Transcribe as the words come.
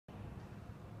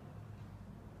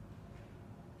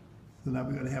So now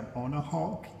we're going to have Ona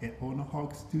Hawk at Ona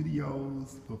Hawk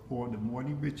Studios perform the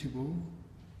morning ritual,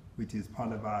 which is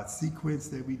part of our sequence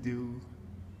that we do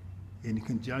in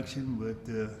conjunction with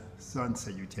the sun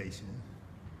salutation.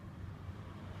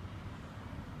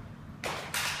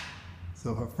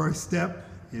 So her first step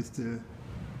is to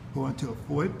go into a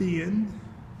forward bend.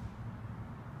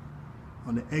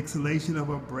 On the exhalation of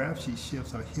her breath, she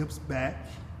shifts her hips back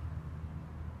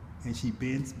and she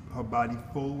bends her body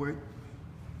forward,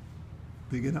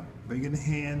 bringing the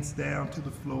hands down to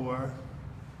the floor.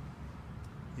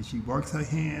 And she works her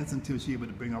hands until she's able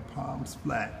to bring her palms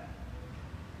flat.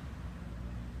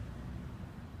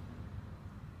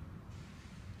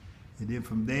 And then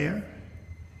from there,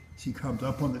 she comes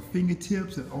up on the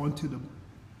fingertips and onto the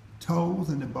toes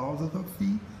and the balls of her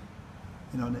feet.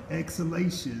 And on the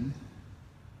exhalation,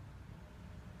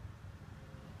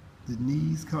 the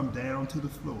knees come down to the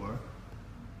floor.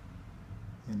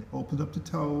 And it opens up the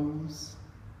toes.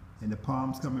 And the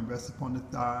palms come and rest upon the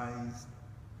thighs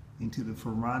into the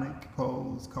pharaonic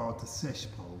pose called the Sesh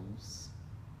pose.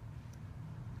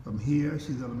 From here,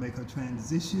 she's going to make her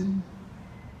transition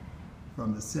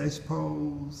from the Sesh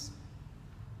pose,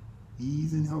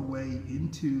 easing her way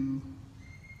into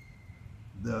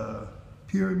the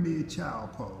pyramid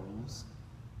child pose.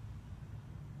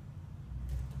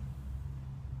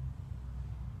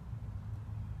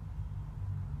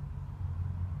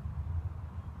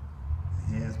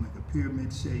 The hands make a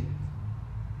pyramid shape.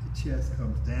 The chest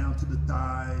comes down to the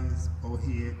thighs,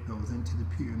 forehead goes into the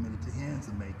pyramid that the hands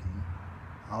are making.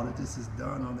 All of this is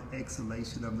done on the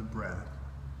exhalation of the breath.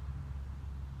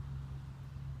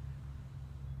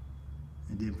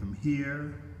 And then from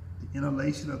here, the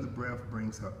inhalation of the breath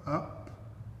brings her up.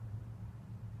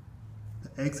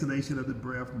 The exhalation of the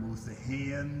breath moves the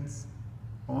hands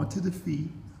onto the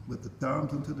feet with the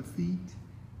thumbs onto the feet.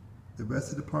 The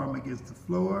rest of the palm against the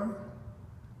floor.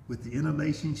 With the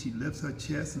inhalation, she lifts her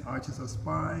chest and arches her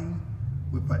spine.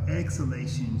 With her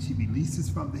exhalation, she releases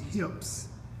from the hips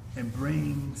and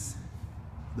brings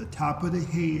the top of the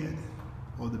head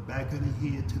or the back of the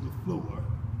head to the floor.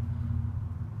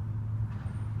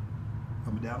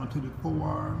 Coming down onto the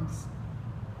forearms.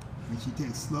 And she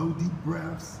takes slow, deep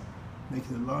breaths,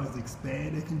 making the lungs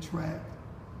expand and contract.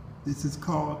 This is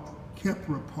called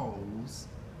Kepra pose,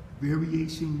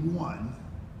 variation 1.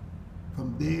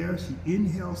 From there, she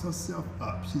inhales herself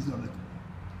up. She's going to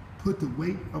put the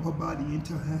weight of her body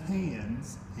into her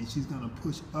hands, and she's going to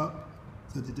push up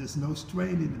so that there's no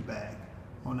strain in the back.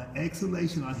 On the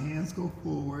exhalation, her hands go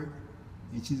forward,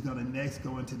 and she's going to next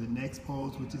go into the next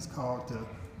pose, which is called the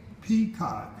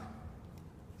peacock.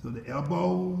 So the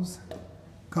elbows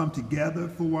come together,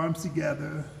 forearms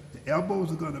together. The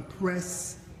elbows are going to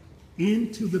press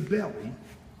into the belly.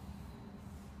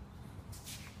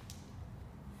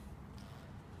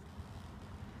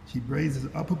 She raises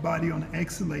her upper body on the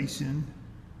exhalation,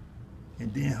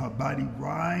 and then her body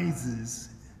rises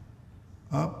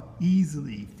up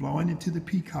easily, flowing into the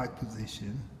peacock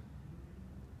position.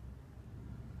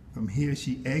 From here,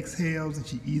 she exhales and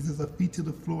she eases her feet to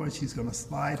the floor, and she's going to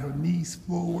slide her knees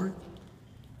forward,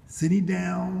 sitting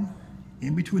down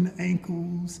in between the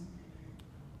ankles,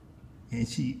 and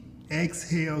she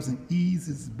exhales and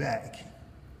eases back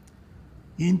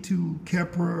into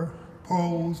Kepra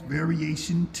pose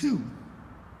variation 2.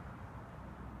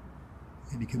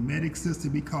 In the Kemetic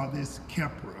system, we call this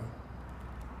Kepra.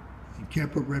 And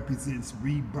Kepra represents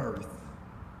rebirth.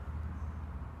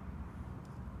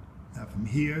 Now from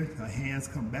here, her hands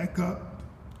come back up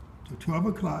to 12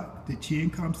 o'clock. The chin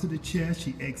comes to the chest.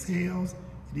 She exhales,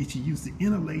 and then she uses the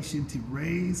inhalation to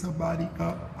raise her body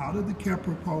up out of the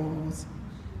Kepra pose,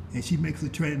 and she makes a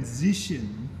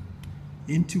transition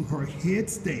into her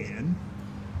headstand,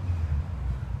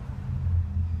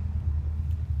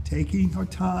 taking her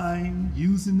time,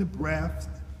 using the breath.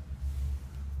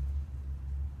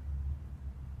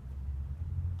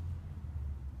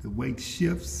 The weight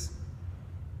shifts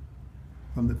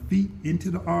from the feet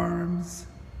into the arms.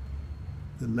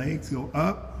 The legs go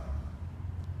up.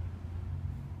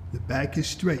 The back is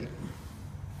straight.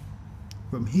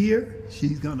 From here,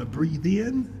 she's gonna breathe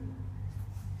in,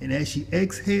 and as she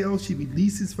exhales, she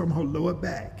releases from her lower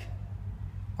back,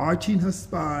 arching her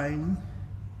spine.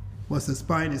 Once the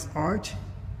spine is arched,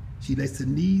 she lets the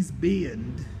knees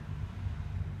bend,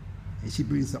 and she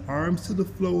brings the arms to the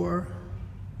floor.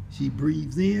 She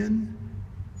breathes in,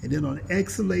 and then on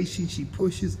exhalation, she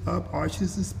pushes up,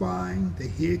 arches the spine. The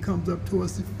head comes up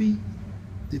towards the feet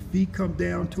come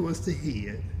down towards the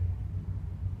head.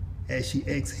 As she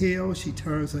exhales, she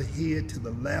turns her head to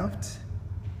the left.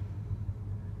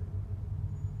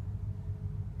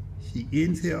 She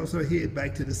inhales her head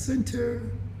back to the center.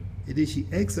 And then she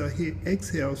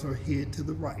exhales her head to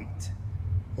the right,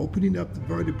 opening up the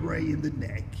vertebrae in the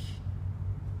neck.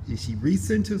 And she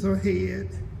recenters her head,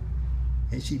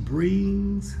 and she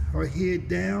brings her head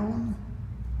down,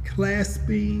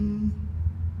 clasping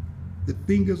the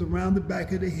fingers around the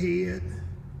back of the head.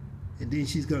 And then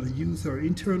she's going to use her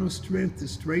internal strength to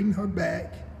straighten her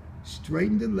back,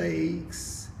 straighten the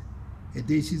legs, and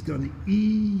then she's going to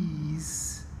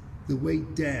ease the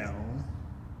weight down,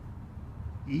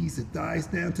 ease the thighs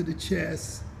down to the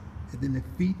chest, and then the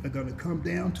feet are going to come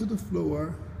down to the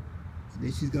floor, and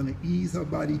then she's going to ease her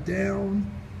body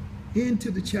down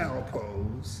into the child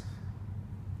pose.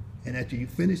 And after you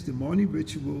finish the morning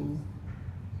ritual,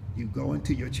 you go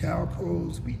into your child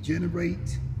pose,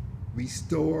 regenerate,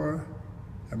 restore,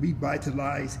 and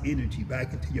revitalize energy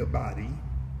back into your body.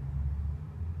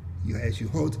 As you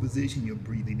hold the position, you're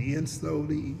breathing in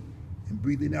slowly and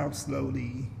breathing out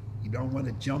slowly. You don't want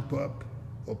to jump up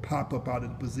or pop up out of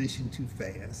the position too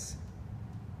fast.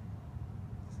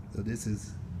 So this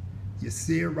is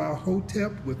Yasir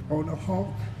Rahotep with Ona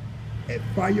Hawk at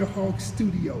Firehawk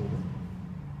Studio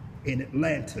in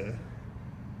Atlanta.